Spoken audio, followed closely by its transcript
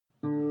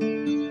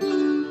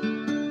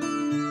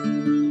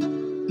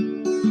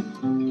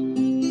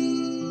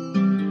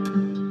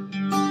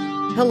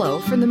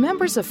Hello from the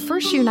members of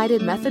First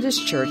United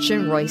Methodist Church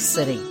in Royse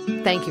City.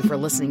 Thank you for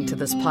listening to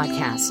this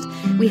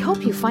podcast. We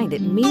hope you find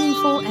it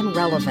meaningful and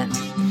relevant.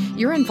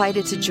 You're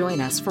invited to join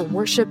us for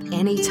worship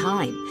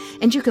anytime,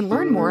 and you can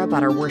learn more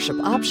about our worship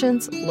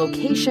options,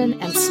 location,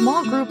 and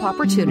small group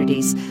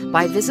opportunities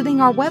by visiting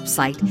our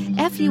website,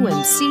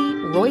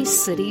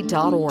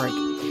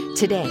 fumcroysecity.org.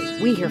 Today,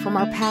 we hear from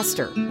our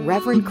pastor,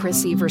 Reverend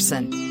Chris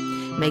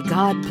Everson. May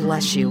God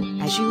bless you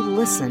as you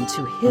listen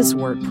to His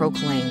word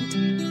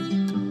proclaimed.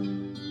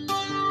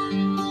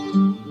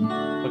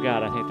 Well,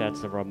 God, I think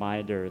that's a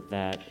reminder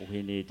that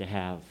we need to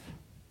have,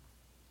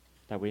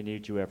 that we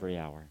need you every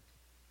hour.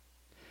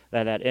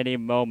 That at any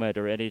moment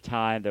or any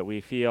time that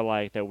we feel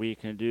like that we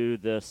can do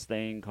this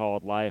thing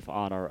called life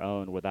on our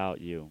own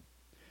without you,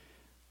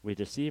 we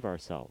deceive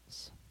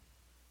ourselves.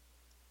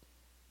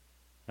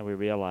 And we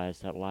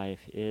realize that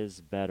life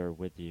is better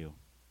with you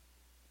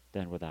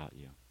than without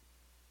you.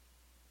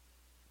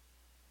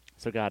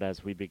 So God,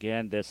 as we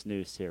begin this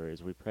new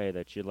series, we pray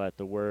that you let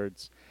the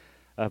words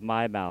of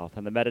my mouth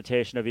and the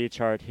meditation of each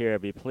heart here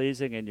be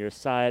pleasing in your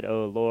sight,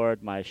 O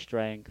Lord, my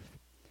strength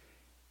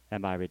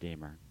and my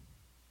Redeemer.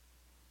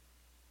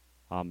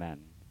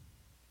 Amen.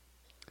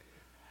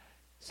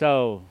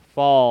 So,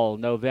 fall,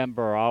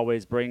 November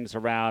always brings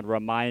around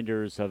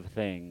reminders of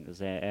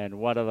things. And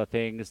one of the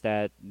things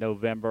that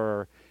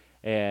November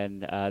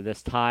and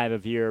this time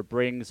of year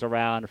brings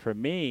around for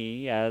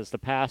me as the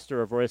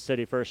pastor of Royse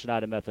City First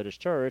United Methodist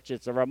Church,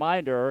 it's a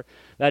reminder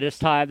that it's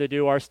time to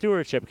do our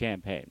stewardship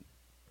campaign.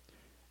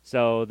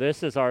 So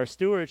this is our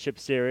stewardship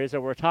series,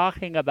 and we're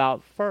talking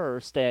about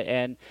first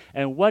and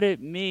what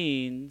it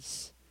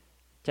means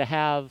to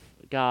have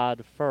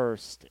God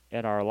first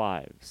in our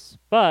lives.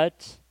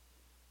 But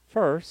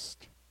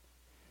first,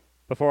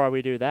 before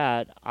we do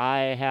that,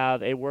 I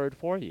have a word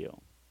for you.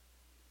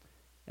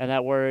 And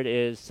that word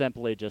is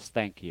simply just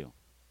thank you.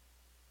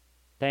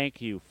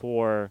 Thank you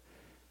for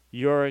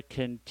your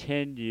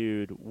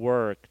continued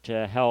work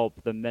to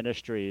help the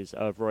ministries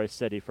of Royse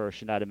City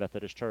First United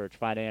Methodist Church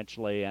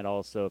financially, and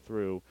also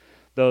through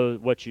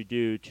what you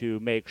do to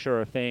make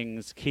sure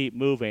things keep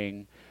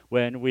moving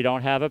when we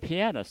don't have a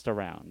pianist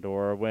around,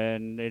 or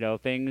when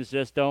things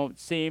just don't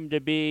seem to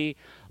be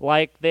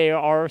like they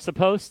are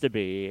supposed to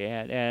be.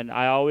 And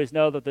I always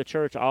know that the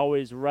church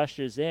always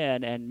rushes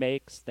in and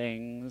makes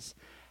things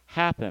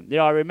happen.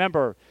 I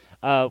remember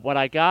when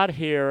I got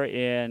here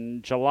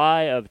in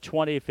July of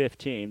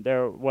 2015,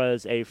 there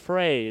was a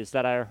phrase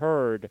that I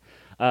heard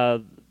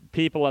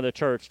people in the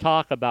church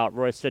talk about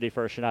Royse City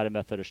First United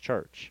Methodist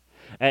Church.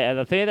 And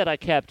the thing that I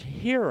kept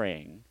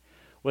hearing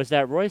was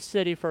that Royse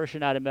City First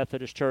United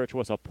Methodist Church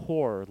was a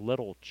poor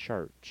little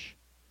church.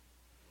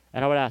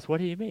 And I would ask,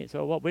 what do you mean?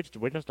 So, well, we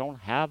just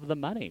don't have the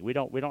money. We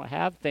don't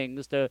have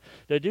things to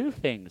do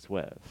things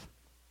with.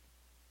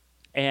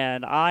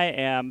 And I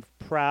am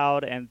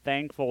proud and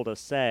thankful to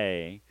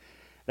say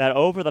that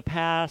over the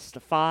past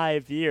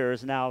 5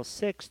 years, now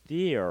 6th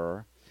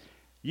year,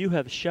 you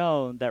have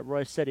shown that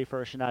Royse City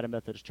First United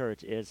Methodist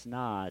Church is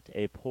not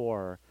a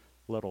poor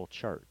little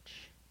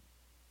church.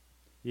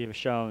 You've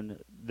shown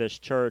this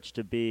church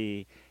to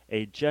be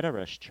a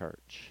generous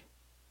church,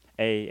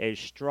 a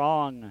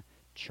strong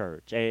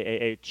church,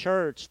 a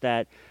church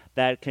that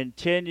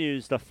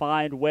continues to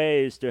find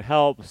ways to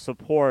help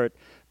support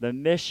the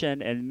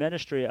mission and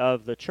ministry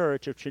of the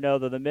church, which you know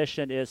that the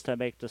mission is to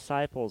make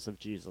disciples of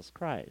Jesus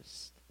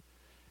Christ,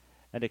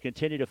 and to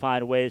continue to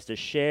find ways to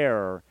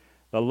share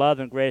the love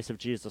and grace of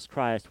Jesus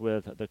Christ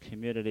with the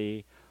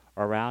community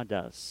around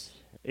us.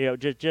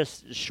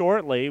 Just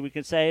shortly, we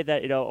can say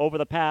that, over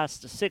the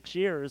past 6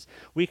 years,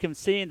 we can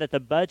see that the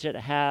budget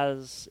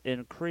has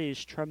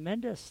increased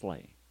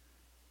tremendously.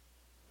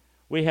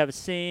 We have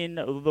seen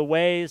the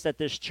ways that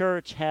this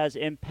church has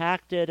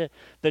impacted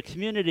the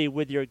community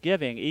with your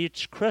giving.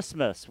 Each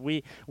Christmas,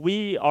 we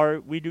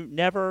do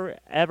never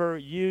ever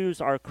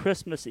use our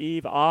Christmas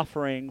Eve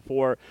offering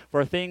for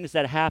things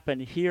that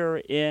happen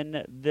here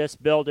in this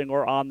building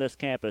or on this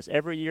campus.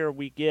 Every year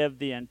we give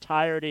the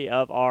entirety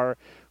of our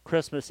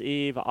Christmas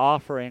Eve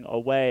offering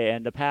away,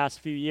 and the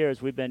past few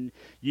years we've been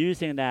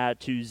using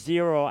that to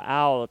zero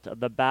out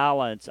the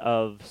balance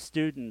of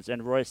students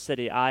in Royse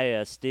City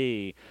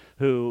ISD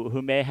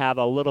who may have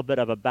a little bit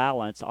of a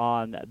balance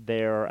on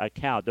their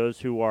account,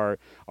 those who are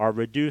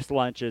reduced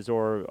lunches,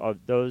 or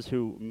those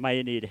who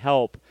may need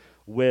help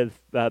with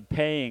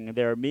paying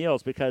their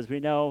meals, because we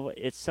know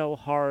it's so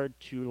hard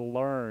to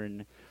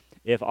learn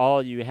if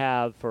all you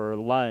have for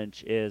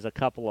lunch is a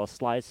couple of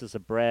slices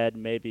of bread,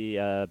 maybe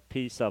a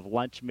piece of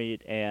lunch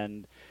meat,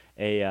 and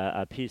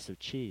a piece of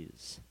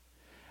cheese.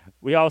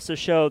 We also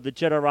show the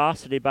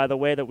generosity by the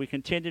way that we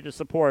continue to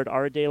support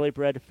Our Daily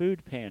Bread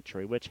Food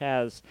Pantry, which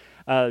has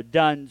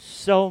done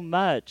so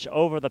much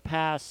over the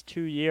past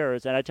 2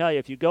 years. And I tell you,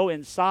 if you go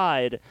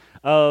inside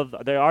of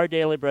the Our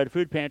Daily Bread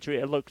Food Pantry,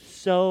 it looks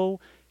so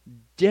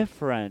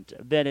different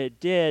than it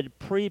did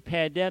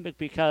pre-pandemic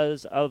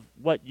because of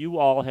what you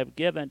all have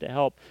given to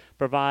help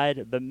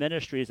provide the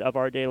ministries of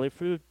our daily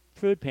food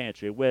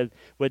pantry with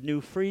new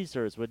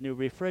freezers, with new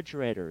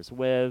refrigerators,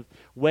 with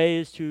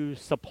ways to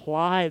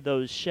supply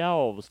those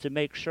shelves to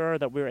make sure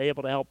that we're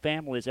able to help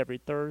families every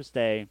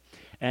Thursday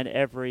and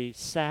every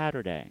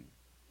Saturday.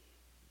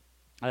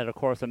 And of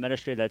course, a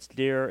ministry that's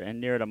dear and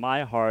near to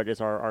my heart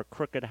is our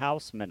Crooked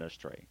House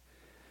ministry,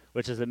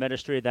 which is a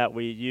ministry that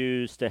we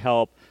use to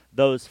help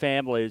those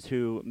families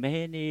who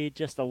may need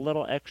just a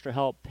little extra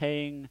help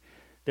paying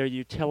their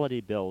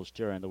utility bills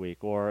during the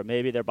week, or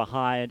maybe they're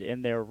behind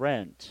in their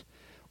rent,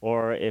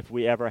 or if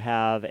we ever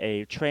have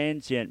a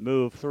transient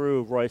move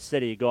through Royse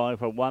City going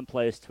from one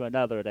place to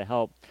another to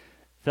help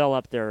fill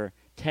up their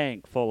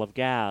tank full of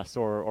gas,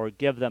 or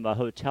give them a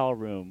hotel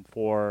room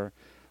for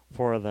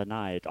the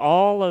night.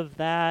 All of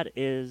that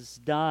is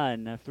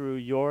done through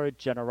your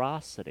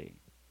generosity.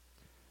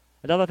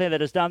 Another thing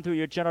that is done through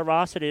your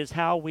generosity is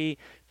how we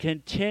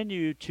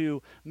continue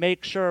to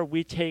make sure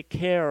we take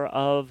care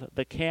of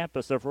the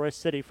campus of Royse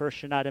City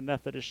First United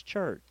Methodist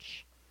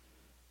Church,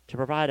 to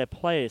provide a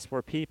place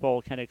where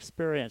people can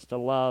experience the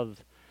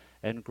love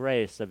and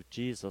grace of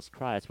Jesus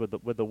Christ with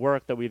the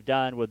work that we've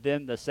done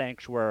within the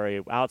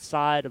sanctuary,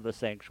 outside of the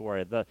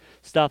sanctuary, the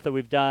stuff that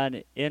we've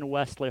done in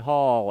Wesley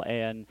Hall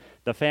and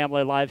the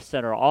Family Life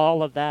Center.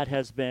 All of that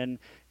has been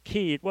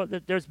key. Well,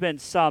 there's been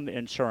some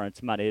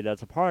insurance money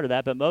that's a part of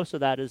that, but most of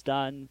that is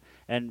done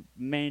and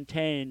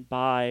maintained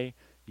by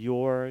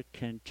your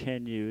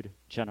continued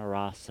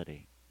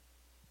generosity.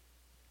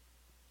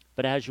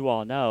 But as you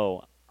all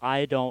know,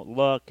 I don't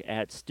look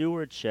at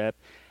stewardship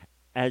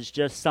as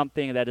just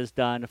something that is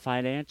done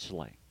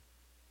financially.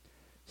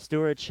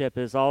 Stewardship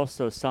is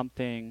also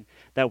something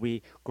that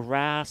we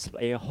grasp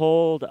a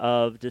hold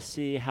of to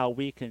see how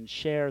we can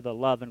share the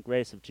love and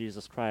grace of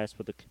Jesus Christ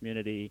with the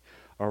community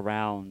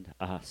around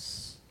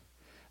us.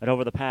 And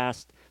over the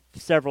past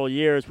several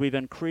years, we've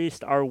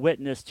increased our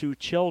witness to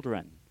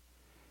children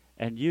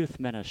and youth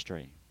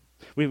ministry.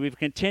 We've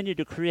continued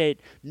to create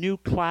new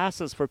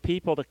classes for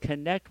people to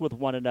connect with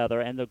one another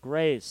and the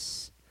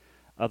grace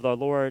of the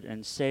Lord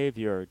and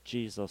Savior,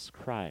 Jesus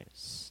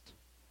Christ.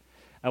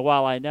 And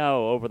while I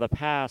know over the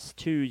past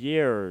 2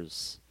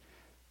 years,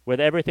 with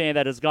everything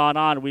that has gone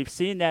on, we've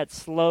seen that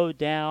slow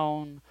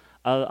down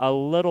a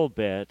little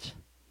bit,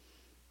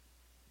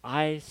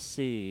 I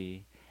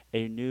see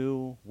a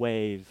new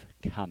wave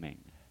coming.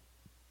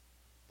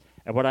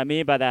 And what I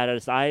mean by that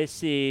is I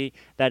see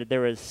that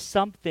there is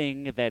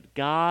something that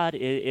God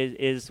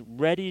is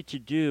ready to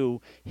do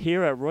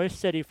here at Royse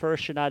City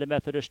First United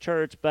Methodist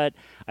Church, but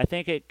I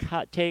think it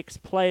takes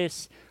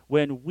place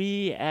when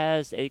we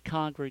as a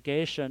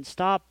congregation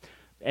stop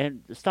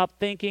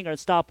thinking or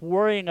stop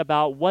worrying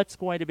about what's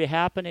going to be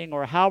happening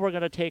or how we're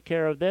going to take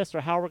care of this or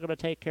how we're going to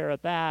take care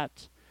of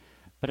that.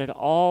 But it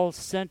all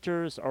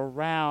centers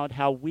around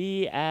how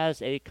we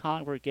as a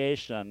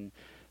congregation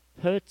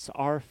puts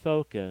our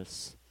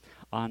focus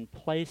on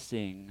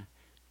placing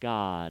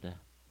God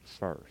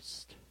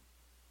first.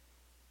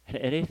 And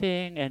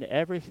anything and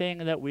everything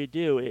that we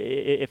do,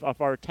 if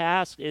our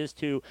task is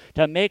to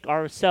make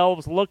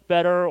ourselves look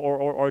better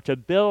or to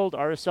build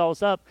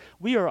ourselves up,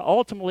 we are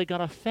ultimately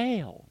going to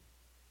fail.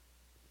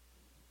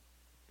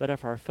 But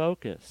if our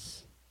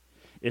focus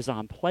is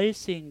on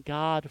placing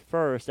God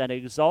first and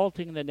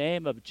exalting the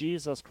name of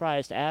Jesus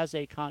Christ as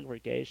a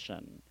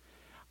congregation,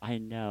 I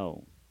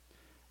know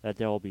that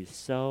there will be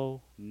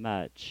so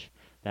much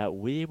that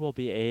we will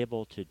be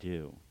able to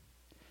do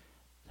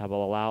that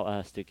will allow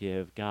us to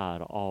give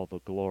God all the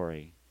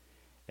glory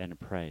and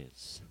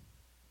praise.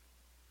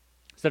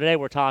 So today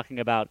we're talking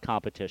about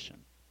competition.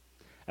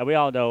 And we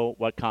all know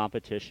what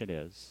competition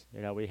is.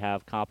 You know, we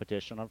have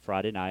competition on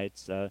Friday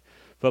nights,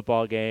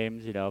 football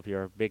games. You know, if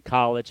you're a big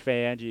college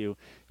fan, you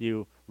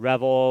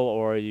revel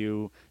or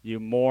you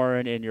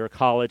mourn in your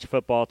college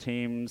football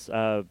team's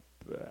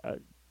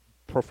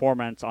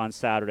performance on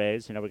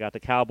Saturdays. You know, we got the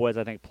Cowboys,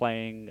 I think,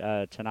 playing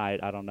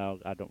tonight. I don't know.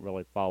 I don't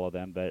really follow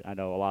them, but I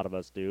know a lot of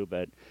us do.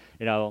 But,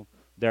 you know,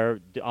 they're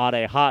on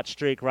a hot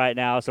streak right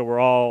now, so we're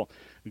all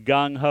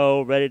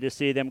gung-ho, ready to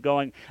see them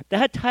going.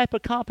 That type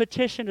of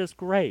competition is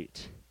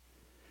great.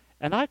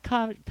 And that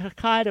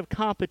kind of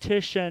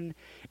competition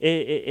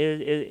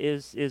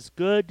is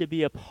good to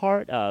be a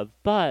part of,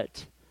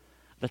 but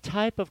the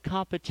type of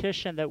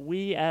competition that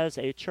we as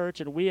a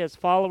church and we as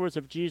followers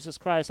of Jesus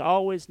Christ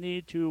always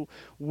need to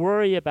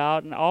worry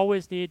about and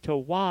always need to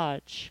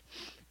watch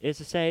is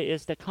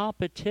the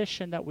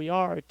competition that we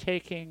are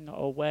taking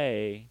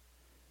away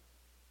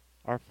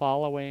our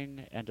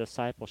following and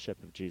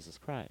discipleship of Jesus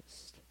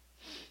Christ.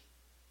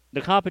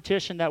 The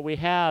competition that we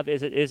have,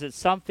 is it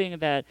something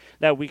that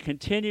we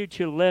continue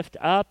to lift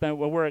up and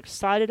we're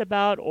excited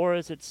about, or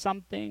is it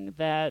something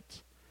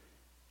that,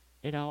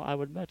 you know, I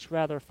would much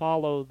rather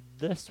follow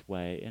this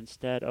way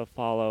instead of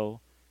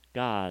follow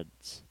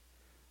God's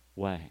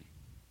way?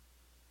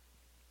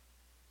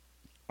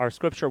 Our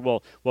scripture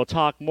will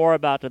talk more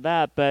about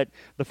that, but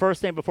the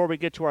first thing before we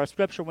get to our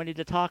scripture, we need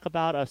to talk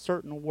about a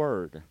certain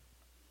word.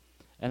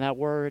 And that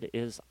word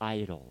is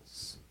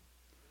idols.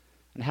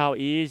 And how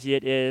easy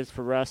it is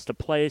for us to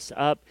place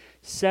up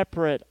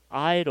separate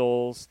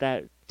idols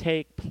that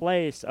take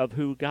place of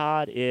who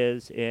God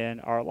is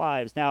in our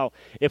lives. Now,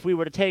 if we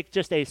were to take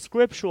just a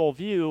scriptural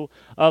view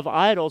of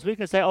idols, we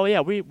can say, oh yeah,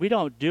 we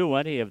don't do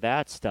any of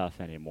that stuff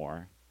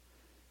anymore.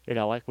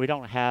 Like we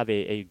don't have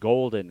a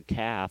golden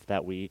calf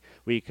that we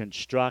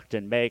construct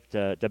and make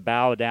to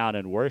bow down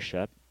and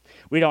worship.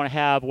 We don't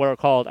have what are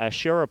called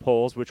Asherah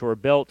poles, which were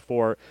built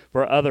for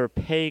other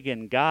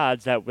pagan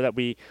gods that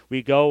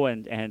we go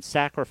and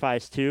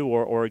sacrifice to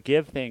or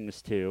give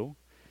things to.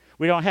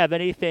 We don't have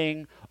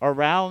anything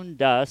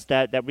around us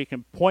that we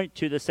can point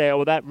to say, oh,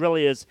 well, that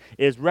really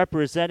is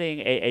representing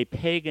a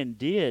pagan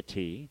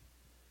deity.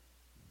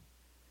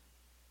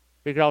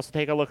 We could also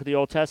take a look at the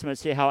Old Testament and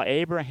see how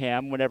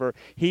Abraham, whenever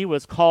he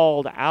was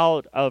called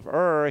out of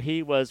Ur,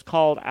 he was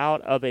called out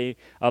of a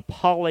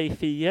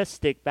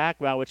polytheistic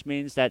background, which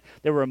means that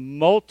there were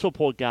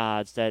multiple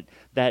gods that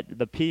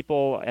the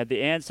people and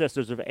the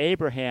ancestors of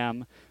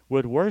Abraham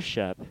would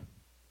worship.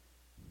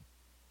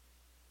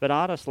 But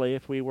honestly,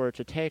 if we were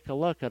to take a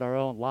look at our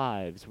own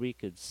lives, we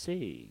could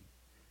see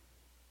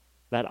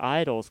that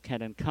idols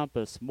can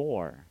encompass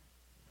more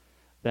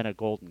than a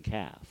golden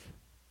calf.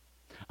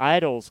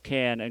 Idols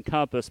can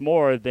encompass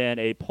more than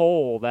a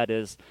pole that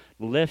is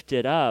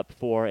lifted up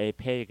for a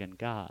pagan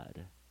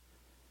god.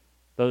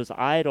 Those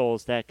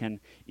idols that can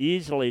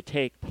easily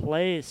take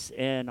place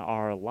in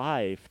our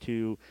life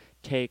to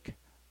take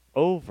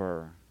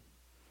over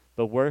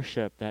the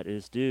worship that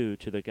is due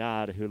to the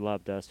God who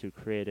loved us, who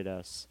created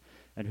us,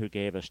 and who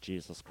gave us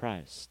Jesus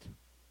Christ.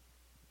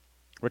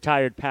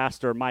 Retired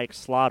pastor Mike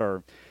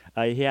Slaughter,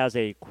 he has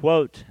a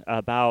quote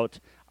about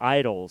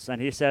idols,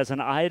 and he says, an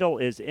idol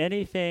is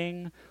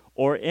anything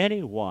or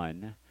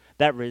anyone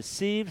that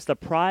receives the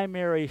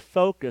primary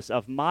focus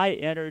of my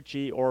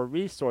energy or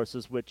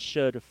resources, which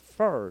should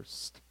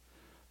first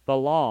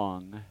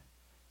belong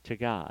to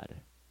God.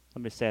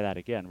 Let me say that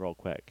again real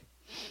quick.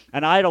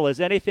 An idol is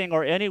anything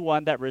or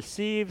anyone that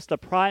receives the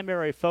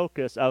primary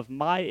focus of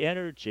my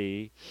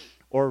energy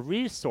or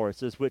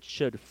resources, which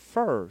should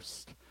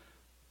first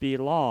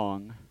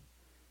belong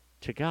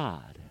to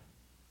God.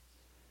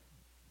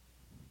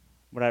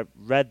 When I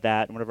read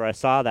that, and whenever I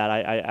saw that,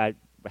 I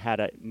had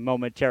a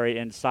momentary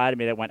inside of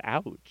me that went,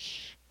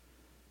 ouch.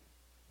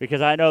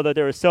 Because I know that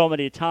there are so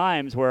many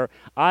times where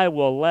I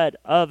will let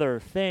other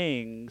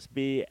things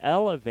be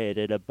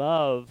elevated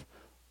above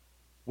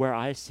where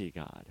I see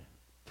God.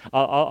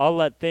 I'll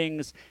let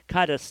things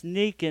kind of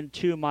sneak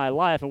into my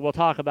life, and we'll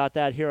talk about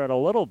that here in a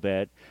little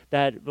bit,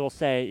 that will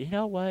say, you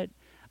know what,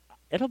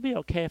 it'll be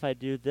okay if I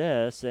do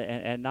this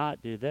and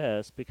not do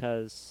this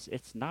because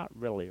it's not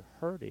really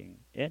hurting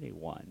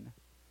anyone.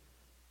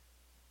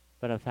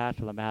 But the fact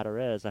of the matter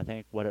is, I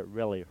think what it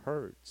really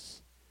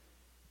hurts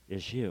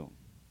is you.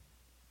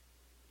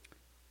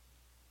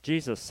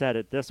 Jesus said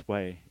it this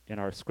way in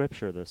our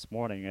scripture this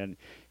morning in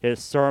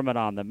his Sermon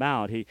on the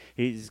Mount.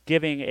 He's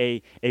giving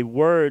a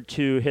word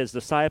to his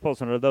disciples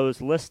and to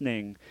those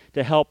listening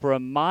to help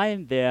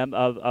remind them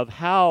of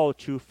how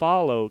to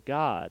follow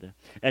God.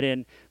 And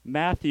in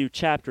Matthew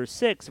chapter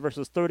 6,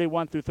 verses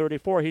 31 through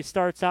 34, he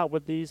starts out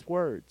with these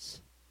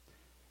words.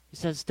 He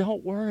says,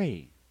 don't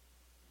worry.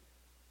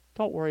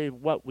 Don't worry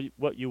what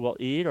you will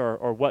eat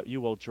or what you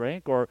will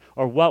drink or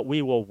what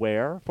we will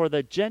wear, for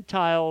the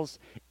Gentiles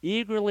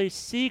eagerly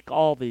seek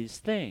all these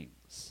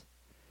things,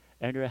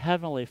 and your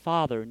heavenly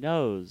Father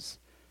knows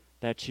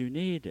that you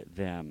need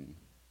them.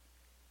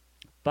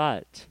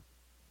 But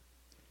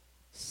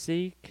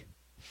seek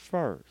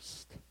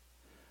first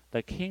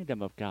the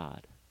kingdom of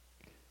God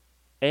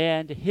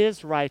and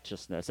his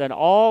righteousness, and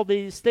all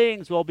these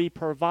things will be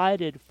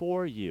provided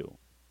for you.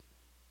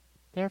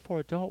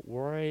 Therefore, don't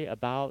worry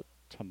about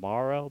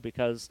tomorrow,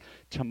 because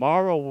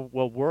tomorrow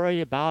will worry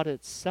about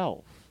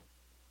itself.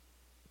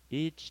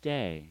 Each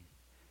day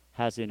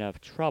has enough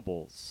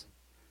troubles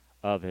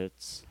of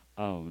its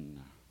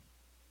own.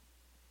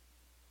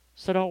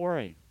 So don't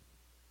worry.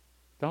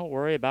 Don't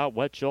worry about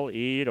what you'll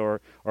eat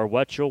or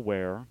what you'll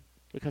wear,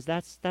 because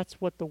that's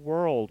what the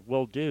world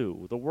will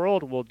do. The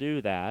world will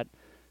do that.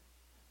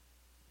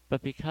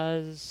 But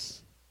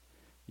because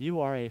you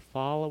are a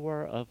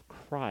follower of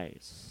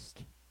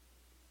Christ,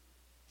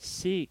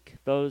 seek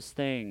those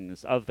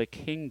things of the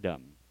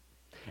kingdom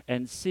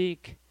and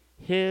seek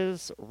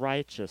his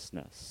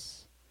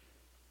righteousness,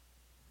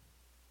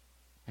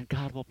 and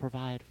God will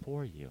provide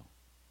for you.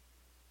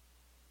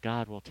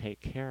 God will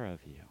take care of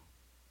you.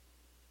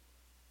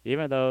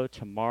 Even though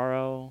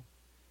tomorrow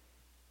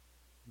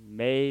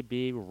may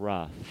be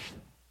rough,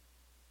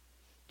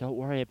 don't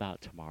worry about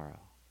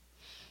tomorrow.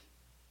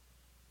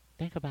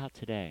 Think about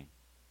today.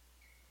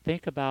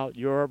 Think about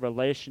your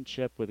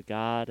relationship with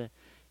God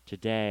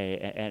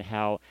today, and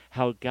how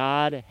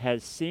God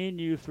has seen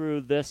you through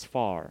this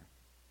far,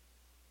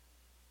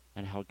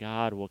 and how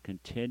God will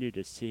continue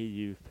to see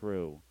you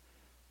through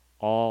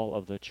all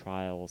of the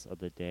trials of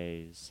the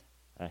days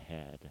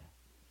ahead.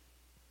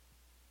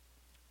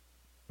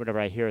 Whenever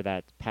I hear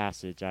that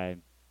passage, I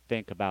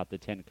think about the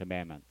Ten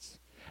Commandments.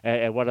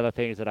 And one of the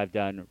things that I've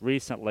done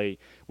recently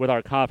with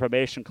our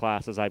confirmation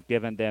classes, I've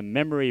given them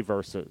memory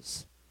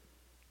verses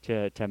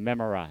to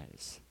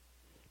memorize.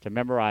 To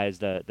memorize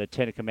the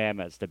Ten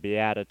Commandments, the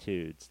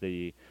Beatitudes,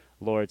 the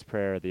Lord's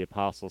Prayer, the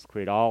Apostles'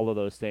 Creed, all of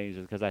those things,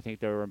 because I think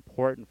they're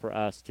important for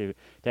us to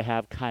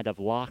have kind of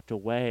locked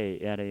away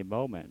in a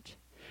moment.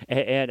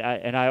 And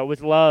I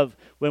always love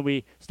when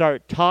we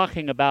start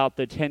talking about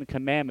the Ten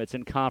Commandments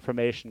in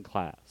confirmation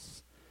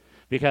class,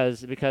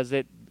 because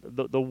the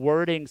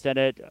wordings in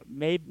it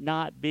may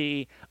not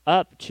be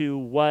up to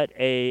what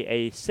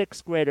a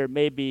sixth grader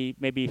may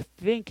be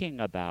thinking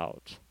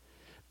about.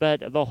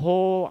 But the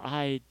whole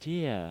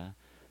idea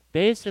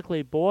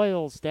basically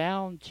boils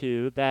down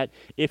to that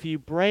if you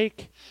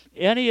break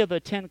any of the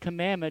Ten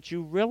Commandments,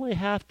 you really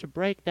have to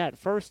break that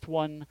first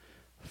one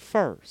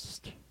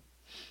first.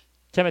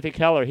 Timothy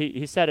Keller,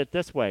 he said it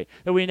this way,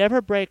 that we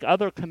never break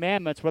other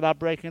commandments without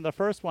breaking the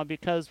first one,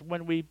 because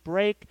when we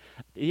break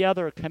the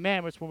other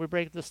commandments, when we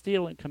break the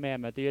stealing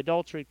commandment, the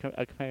adultery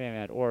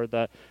commandment, or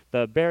the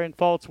bearing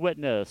false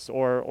witness,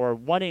 or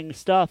wanting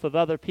stuff of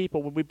other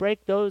people, when we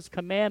break those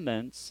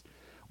commandments,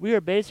 we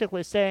are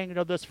basically saying,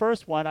 this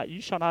first one, you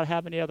shall not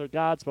have any other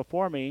gods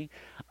before me.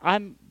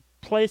 I'm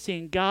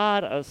placing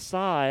God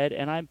aside,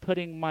 and I'm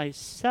putting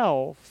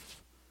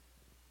myself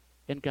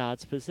in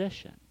God's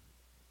position.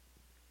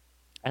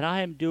 And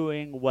I am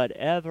doing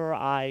whatever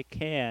I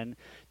can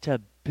to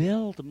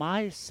build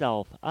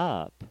myself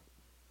up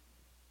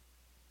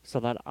so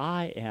that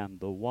I am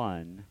the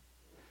one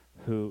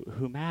who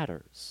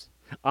matters.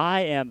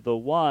 I am the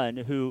one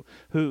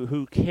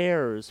who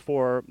cares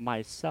for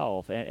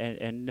myself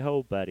and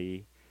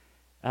nobody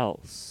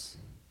else.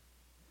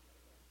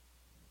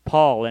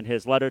 Paul, in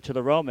his letter to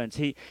the Romans,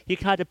 he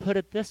kind of put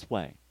it this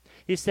way.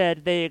 He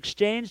said, they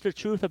exchanged the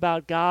truth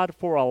about God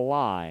for a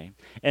lie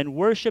and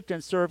worshipped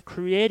and served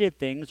created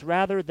things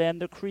rather than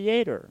the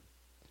Creator,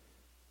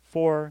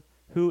 for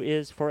who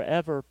is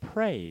forever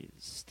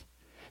praised.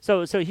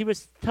 So he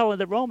was telling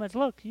the Romans,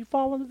 look, you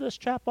fall into this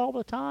trap all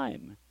the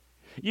time.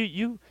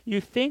 You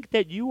think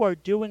that you are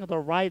doing the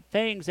right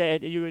things,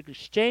 and you're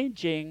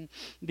exchanging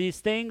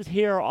these things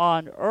here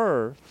on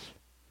earth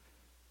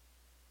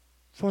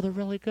for the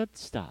really good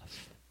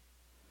stuff,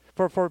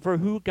 for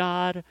who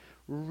God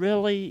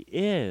really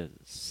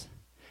is.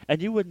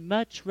 And you would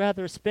much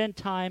rather spend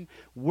time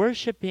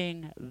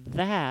worshiping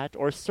that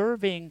or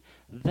serving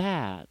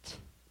that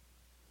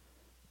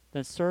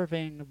than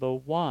serving the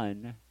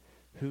one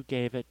who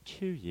gave it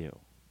to you.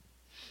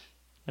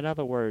 In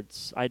other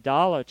words,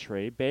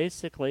 idolatry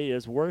basically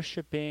is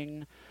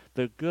worshiping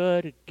the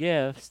good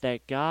gifts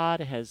that God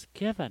has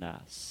given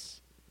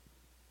us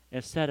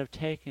instead of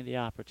taking the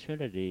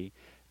opportunity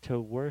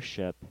to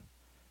worship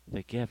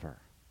the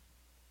giver.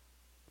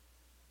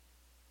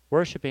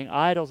 Worshiping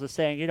idols is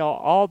saying,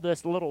 all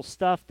this little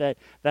stuff that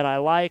I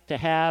like to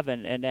have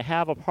and to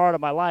have a part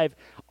of my life,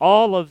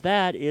 all of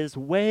that is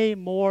way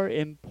more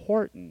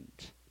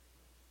important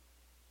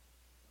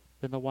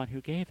than the one who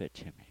gave it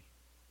to me.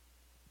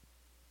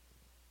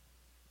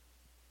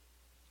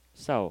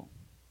 So,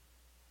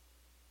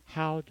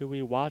 how do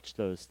we watch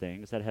those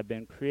things that have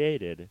been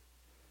created?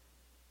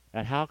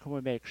 And how can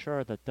we make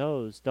sure that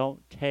those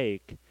don't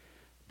take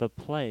the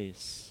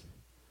place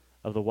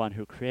of the one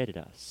who created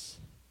us?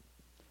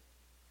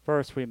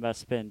 First, we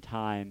must spend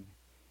time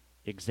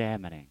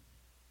examining.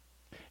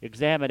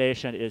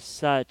 Examination is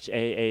such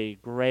a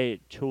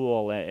great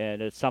tool,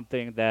 and it's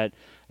something that,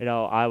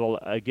 I will,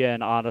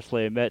 again,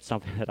 honestly admit,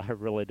 something that I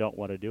really don't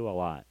want to do a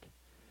lot.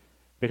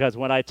 Because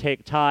when I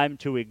take time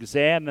to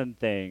examine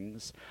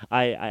things,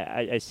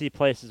 I see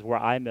places where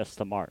I miss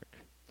the mark.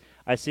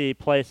 I see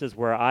places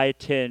where I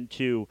tend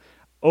to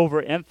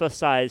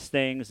overemphasize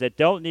things that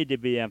don't need to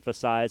be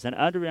emphasized and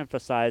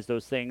underemphasize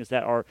those things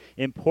that are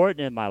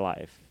important in my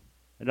life.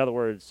 In other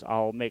words,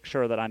 I'll make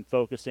sure that I'm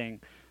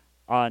focusing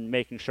on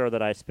making sure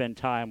that I spend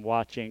time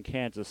watching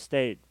Kansas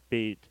State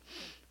beat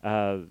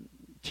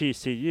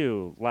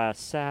TCU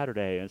last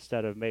Saturday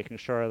instead of making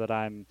sure that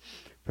I'm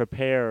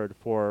prepared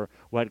for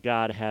what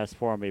God has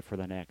for me for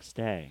the next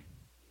day.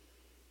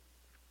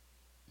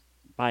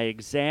 By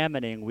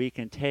examining, we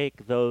can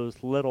take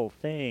those little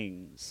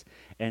things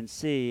and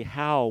see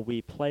how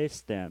we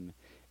place them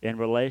in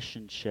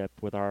relationship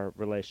with our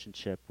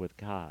relationship with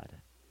God.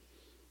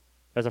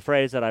 There's a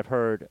phrase that I've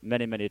heard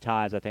many, many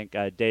times. I think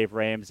Dave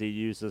Ramsey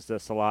uses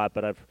this a lot,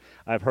 but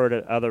I've heard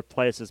it other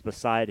places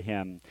beside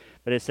him.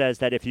 But it says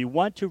that if you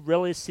want to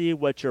really see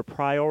what your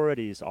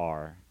priorities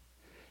are,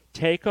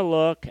 take a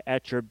look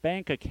at your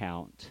bank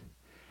account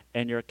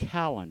and your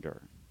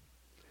calendar,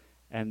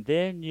 and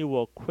then you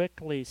will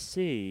quickly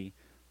see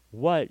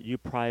what you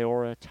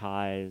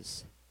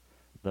prioritize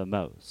the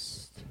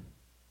most.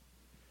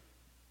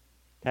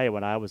 Tell you,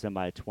 when I was in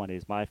my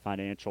 20s, my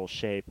financial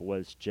shape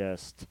was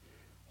just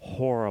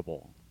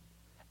horrible,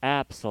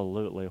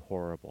 absolutely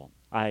horrible.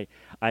 I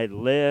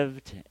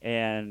lived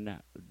and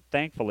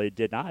thankfully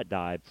did not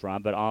die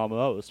from, but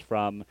almost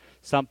from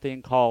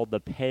something called the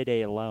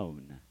payday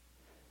loan.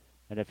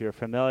 And if you're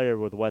familiar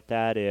with what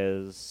that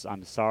is,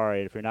 I'm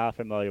sorry. If you're not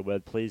familiar with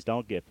it, please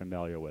don't get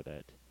familiar with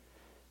it.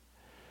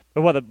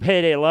 But what a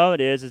payday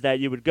loan is that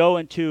you would go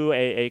into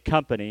a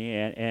company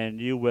and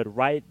you would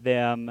write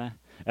them,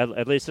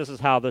 at least this is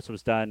how this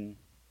was done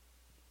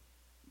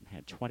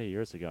 20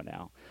 years ago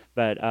now.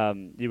 But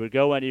you would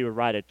go in, you would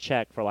write a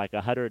check for like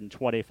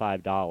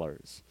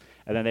 $125,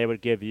 and then they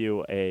would give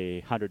you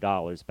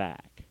 $100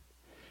 back.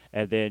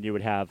 And then you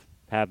would have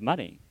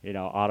money,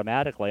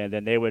 automatically, and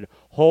then they would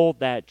hold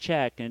that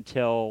check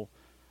until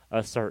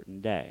a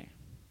certain day.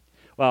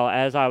 Well,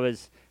 as I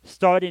was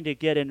starting to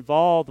get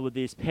involved with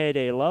these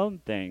payday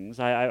loan things,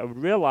 I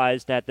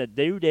realized that the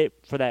due date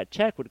for that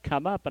check would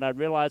come up, and I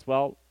realized,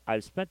 well,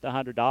 I've spent the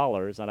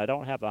 $100 and I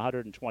don't have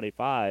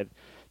 $125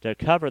 to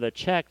cover the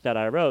check that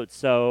I wrote.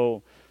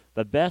 So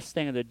the best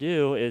thing to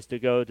do is to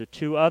go to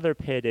 2 other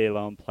payday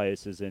loan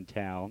places in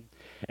town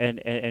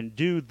and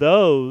do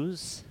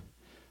those.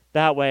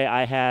 That way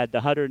I had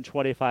the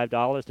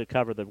 $125 to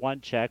cover the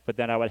one check, but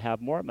then I would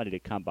have more money to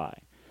come by.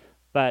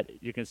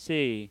 But you can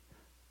see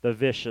the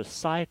vicious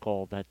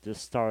cycle that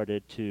just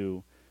started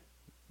to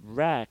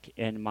wreck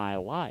in my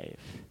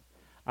life.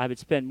 I would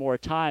spend more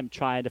time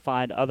trying to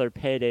find other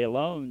payday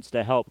loans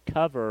to help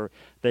cover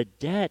the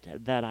debt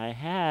that I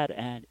had,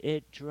 and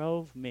it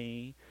drove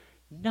me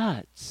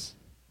nuts.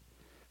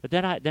 But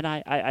then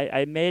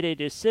I made a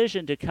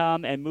decision to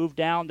come and move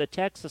down to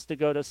Texas to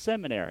go to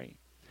seminary.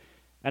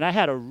 And I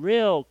had a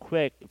real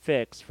quick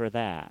fix for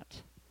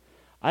that.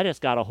 I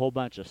just got a whole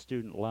bunch of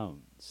student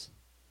loans.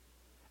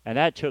 And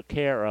that took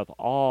care of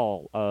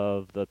all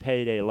of the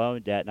payday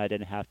loan debt, and I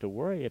didn't have to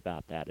worry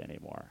about that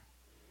anymore.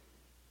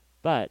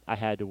 But I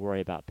had to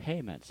worry about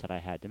payments that I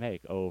had to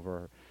make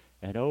over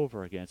and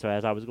over again. So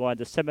as I was going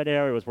to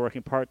seminary, I was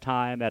working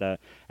part-time at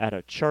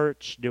a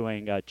church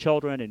doing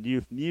children and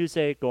youth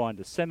music, going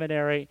to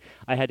seminary.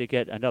 I had to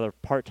get another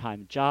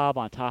part-time job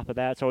on top of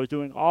that. So I was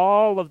doing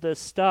all of this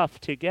stuff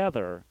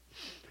together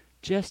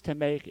just to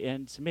make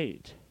ends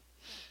meet.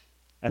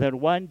 And then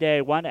one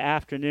day, one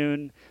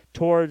afternoon,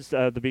 towards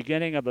the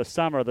beginning of the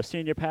summer, the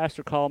senior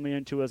pastor called me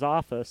into his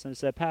office and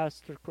said, I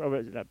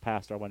wasn't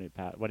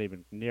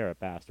even near a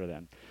pastor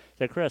then. He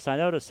said, Chris, I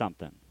noticed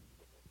something.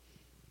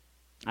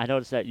 I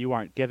noticed that you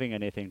aren't giving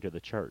anything to the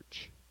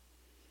church.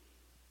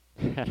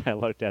 And I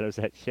looked at him and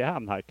said, yeah,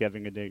 I'm not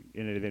giving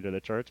anything to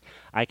the church.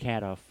 I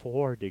can't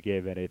afford to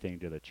give anything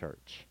to the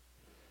church.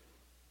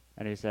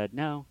 And he said,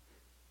 no,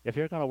 if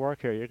you're going to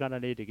work here, you're going to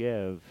need to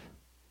give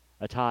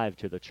a tithe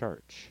to the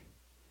church.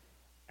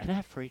 And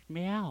that freaked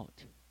me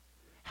out.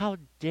 How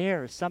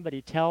dare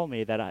somebody tell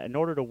me that in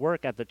order to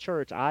work at the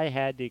church, I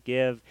had to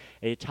give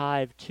a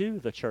tithe to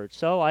the church.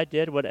 So I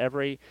did what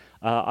every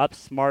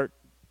upsmart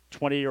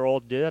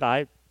 20-year-old did.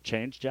 I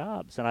changed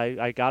jobs, and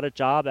I got a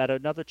job at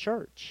another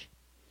church.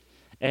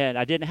 And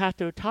I didn't have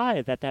to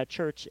tithe at that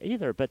church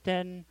either. But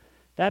then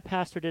that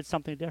pastor did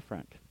something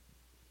different.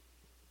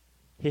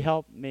 He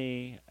had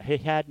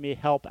me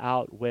help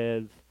out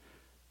with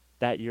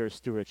that year's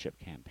stewardship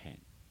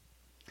campaign.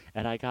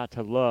 And I got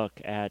to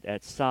look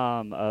at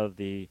some of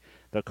the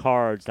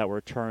cards that were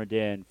turned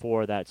in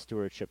for that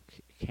stewardship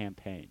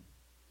campaign.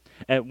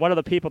 And one of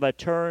the people that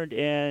turned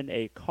in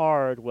a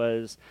card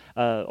was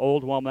an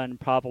old woman,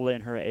 probably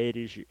in her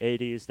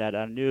 80s, that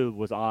I knew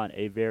was on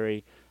a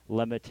very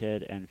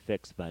limited and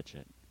fixed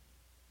budget.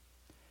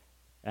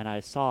 And I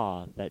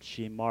saw that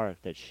she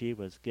marked that she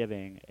was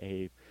giving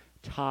a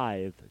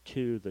tithe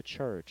to the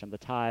church, and the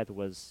tithe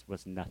was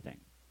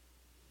nothing.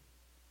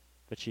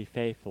 But she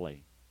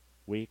faithfully,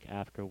 week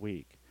after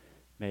week,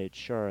 made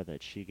sure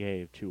that she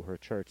gave to her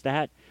church.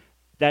 That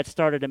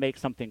started to make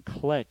something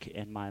click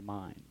in my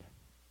mind.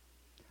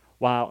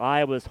 While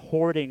I was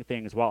hoarding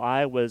things, while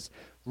I was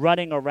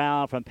running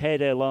around from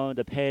payday loan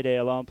to payday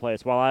loan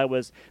place, while I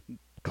was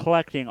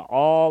collecting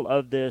all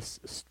of this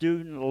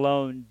student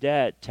loan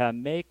debt to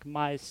make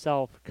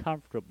myself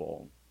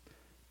comfortable,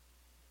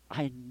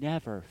 I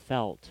never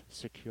felt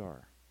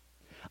secure.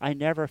 I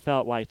never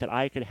felt like that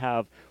I could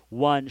have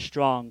one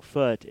strong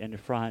foot in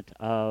front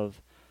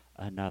of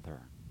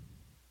another.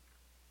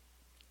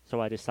 So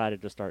I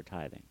decided to start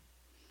tithing.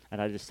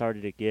 And I just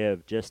started to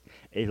give just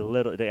a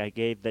little. I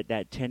gave that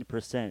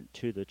 10%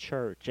 to the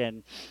church.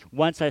 And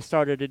once I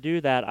started to do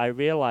that, I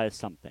realized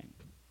something.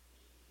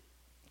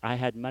 I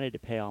had money to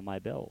pay all my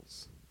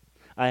bills.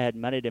 I had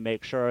money to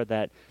make sure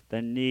that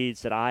the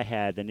needs that I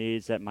had, the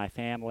needs that my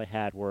family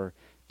had, were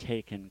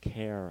taken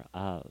care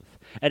of.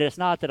 And it's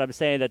not that I'm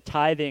saying that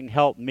tithing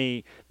helped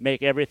me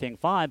make everything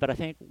fine, but I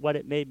think what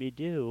it made me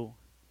do,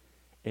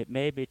 it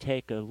made me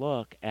take a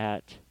look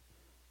at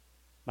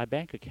my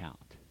bank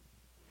account.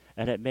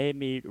 And it made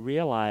me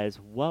realize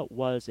what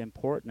was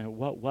important and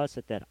what was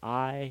it that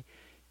I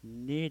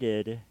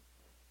needed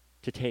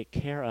to take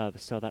care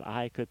of so that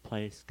I could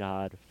place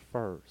God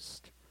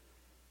first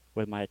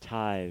with my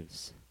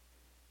tithes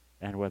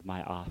and with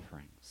my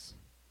offerings.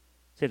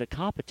 See, the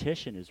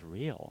competition is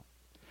real.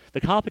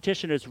 The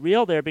competition is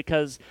real there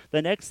because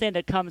the next thing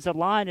that comes in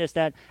line is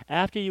that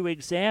after you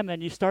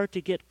examine, you start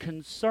to get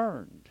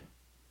concerned.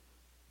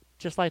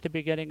 just like the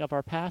beginning of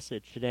our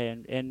passage today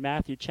in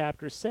Matthew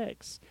chapter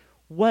 6.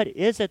 What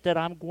is it that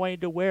I'm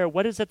going to wear?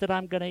 What is it that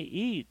I'm going to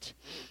eat?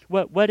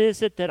 What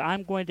is it that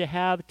I'm going to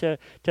have to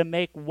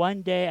make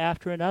one day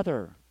after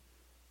another?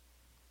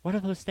 What are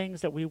those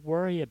things that we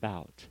worry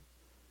about?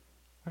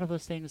 What are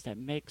those things that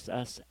makes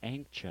us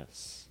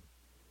anxious?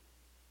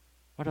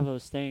 What are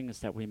those things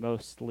that we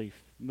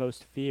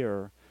most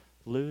fear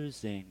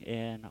losing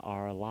in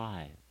our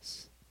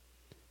lives?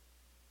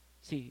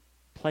 See,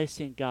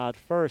 placing God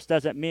first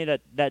doesn't mean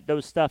that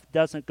those stuff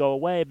doesn't go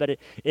away, but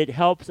it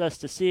helps us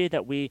to see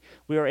that we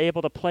are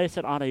able to place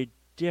it on a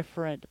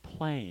different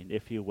plane,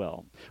 if you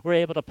will. We're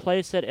able to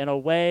place it in a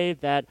way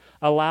that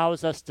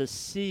allows us to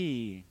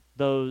see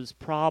those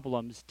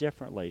problems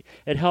differently.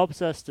 It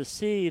helps us to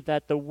see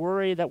that the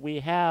worry that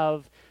we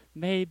have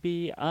may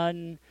be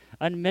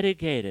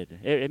unmitigated.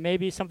 It may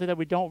be something that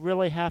we don't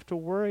really have to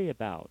worry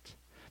about.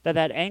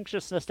 That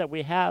anxiousness that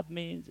we have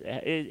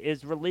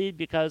is relieved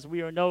because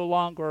we are no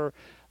longer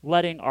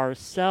letting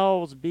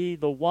ourselves be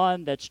the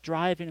one that's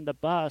driving the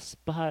bus,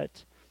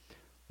 but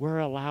we're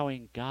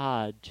allowing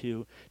God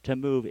to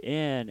move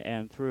in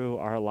and through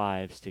our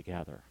lives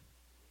together.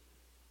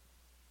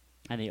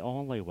 And the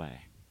only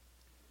way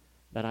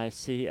that I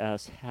see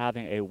us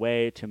having a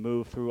way to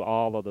move through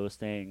all of those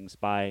things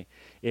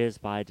is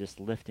by just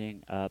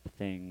lifting up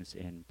things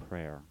in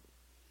prayer.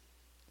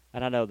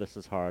 And I know this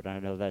is hard. I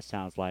know that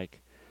sounds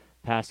like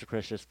Pastor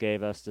Chris just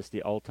gave us just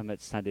the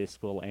ultimate Sunday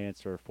school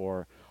answer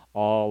for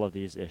all of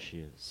these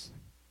issues.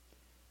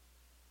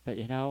 But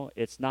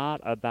it's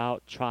not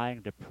about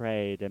trying to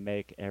pray to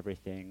make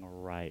everything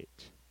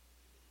right.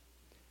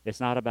 It's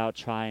not about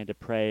trying to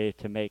pray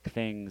to make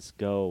things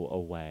go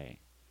away.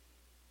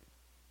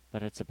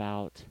 But it's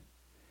about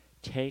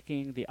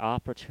taking the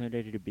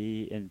opportunity to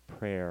be in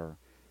prayer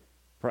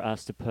for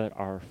us to put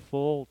our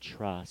full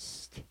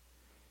trust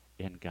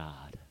in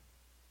God.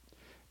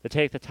 To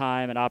take the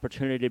time and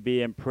opportunity to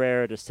be in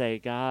prayer to say,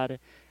 God,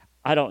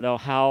 I don't know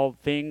how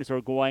things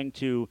are going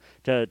to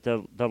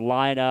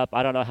line up.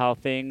 I don't know how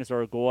things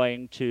are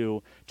going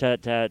to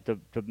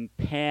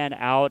pan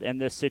out in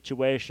this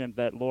situation,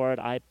 but Lord,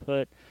 I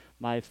put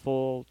my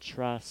full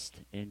trust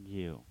in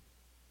you.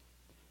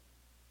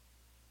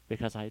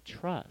 Because I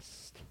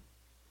trust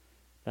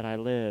that I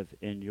live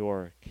in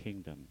your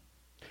kingdom.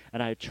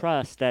 And I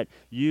trust that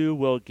you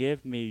will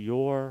give me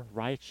your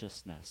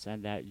righteousness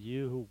and that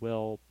you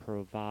will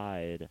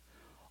provide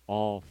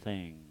all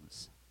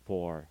things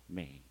for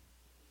me.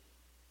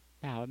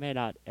 Now, it may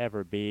not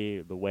ever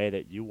be the way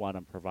that you want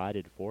them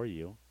provided for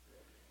you.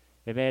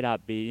 It may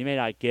not be, you may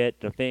not get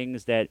the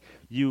things that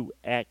you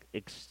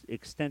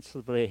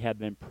extensively have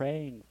been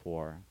praying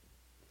for.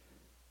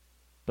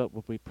 But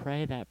when we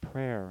pray that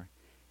prayer,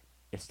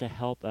 it's to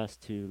help us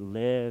to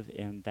live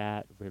in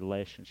that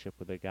relationship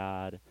with a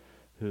God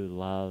who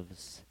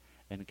loves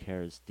and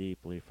cares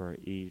deeply for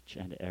each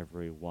and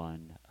every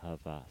one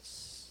of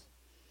us.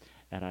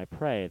 And I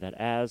pray that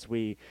as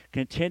we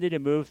continue to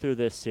move through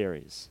this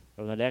series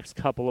over the next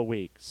couple of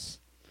weeks,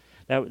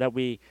 that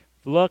we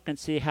look and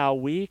see how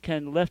we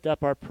can lift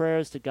up our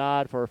prayers to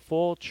God for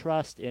full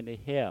trust in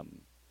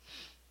Him,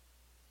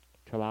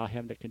 to allow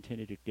Him to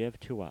continue to give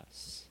to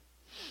us,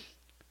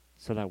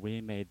 so that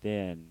we may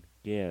then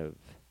give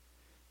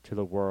to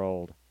the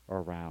world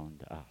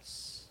around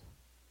us.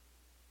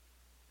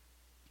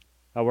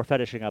 We're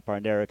finishing up our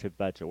narrative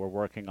budget. We're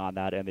working on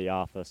that in the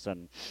office,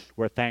 and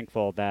we're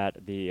thankful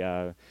that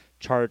the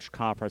charge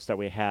conference that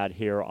we had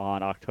here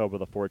on October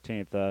the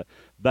 14th, the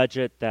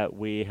budget that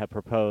we have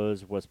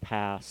proposed was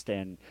passed,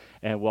 and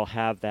we'll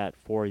have that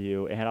for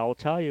you. And I will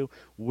tell you,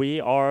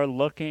 we are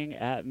looking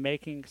at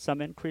making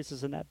some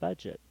increases in that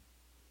budget.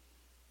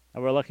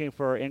 And we're looking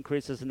for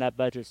increases in that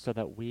budget so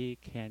that we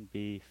can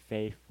be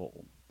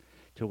faithful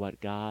to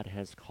what God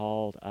has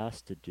called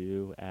us to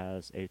do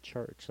as a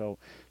church. So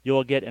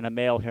you'll get in a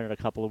mail here in a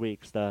couple of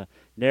weeks the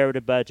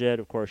narrative budget,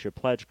 of course, your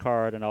pledge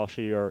card, and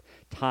also your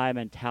time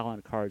and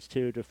talent cards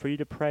too, for you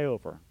to pray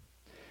over.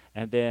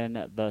 And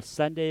then the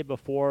Sunday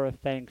before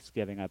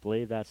Thanksgiving, I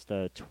believe that's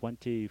the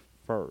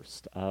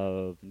 21st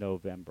of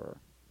November,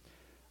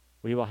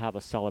 we will have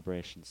a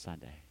celebration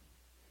Sunday,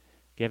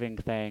 giving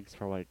thanks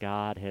for what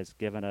God has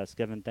given us,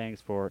 giving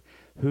thanks for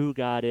who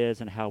God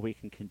is and how we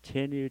can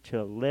continue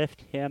to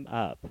lift Him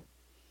up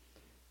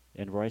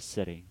in Royce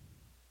City,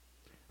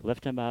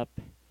 lift Him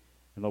up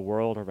in the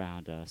world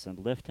around us, and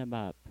lift Him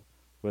up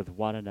with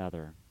one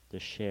another to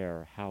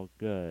share how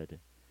good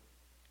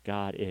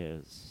God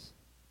is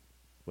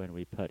when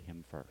we put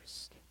Him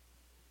first.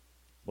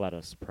 Let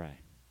us pray.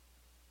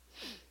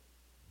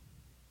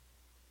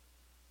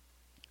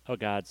 Oh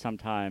God,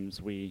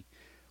 sometimes we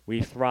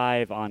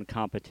thrive on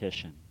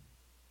competition.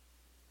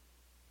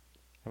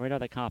 And we know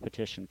that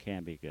competition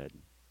can be good.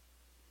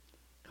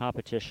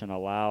 Competition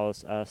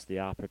allows us the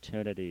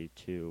opportunity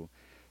to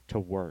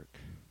work.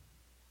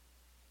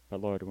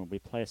 But Lord, when we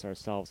place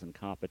ourselves in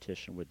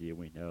competition with you,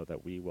 we know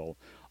that we will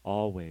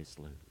always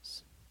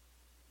lose.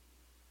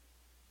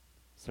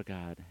 So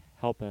God,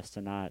 help us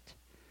to not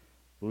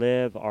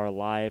live our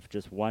life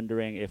just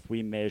wondering if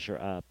we measure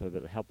up, but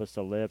help us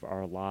to live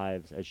our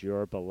lives as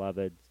your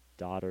beloved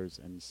daughters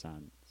and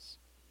sons.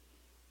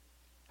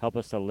 Help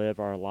us to live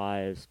our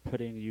lives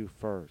putting you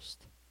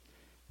first,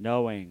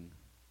 knowing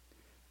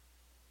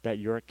that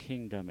your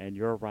kingdom and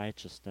your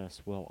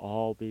righteousness will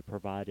all be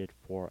provided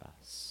for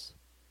us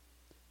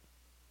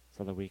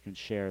so that we can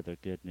share the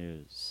good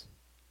news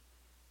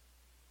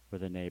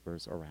with the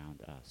neighbors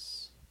around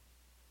us.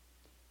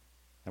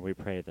 And we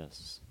pray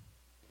this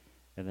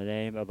in the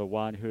name of the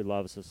one who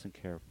loves us and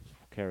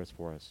cares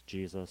for us,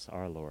 Jesus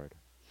our Lord.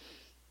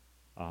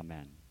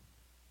 Amen.